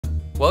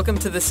Welcome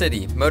to the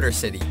city, Motor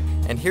City,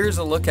 and here's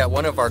a look at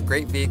one of our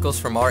great vehicles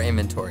from our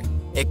inventory.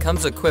 It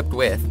comes equipped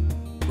with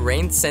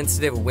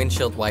rain-sensitive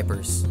windshield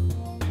wipers,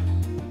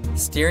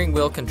 steering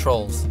wheel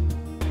controls,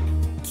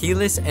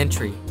 keyless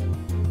entry,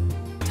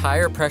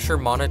 tire pressure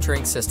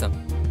monitoring system,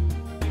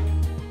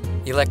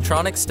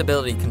 electronic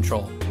stability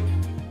control,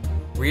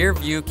 rear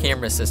view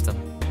camera system.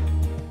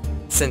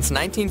 Since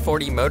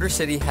 1940, Motor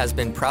City has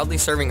been proudly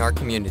serving our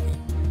community,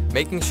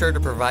 making sure to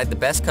provide the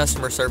best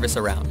customer service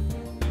around.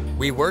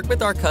 We work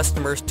with our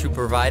customers to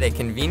provide a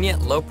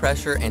convenient,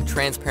 low-pressure, and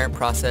transparent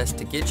process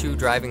to get you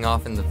driving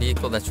off in the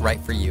vehicle that's right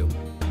for you.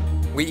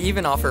 We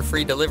even offer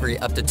free delivery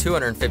up to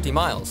 250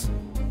 miles.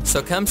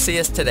 So come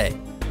see us today.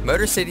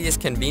 Motor City is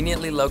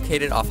conveniently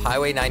located off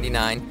Highway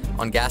 99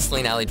 on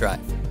Gasoline Alley Drive.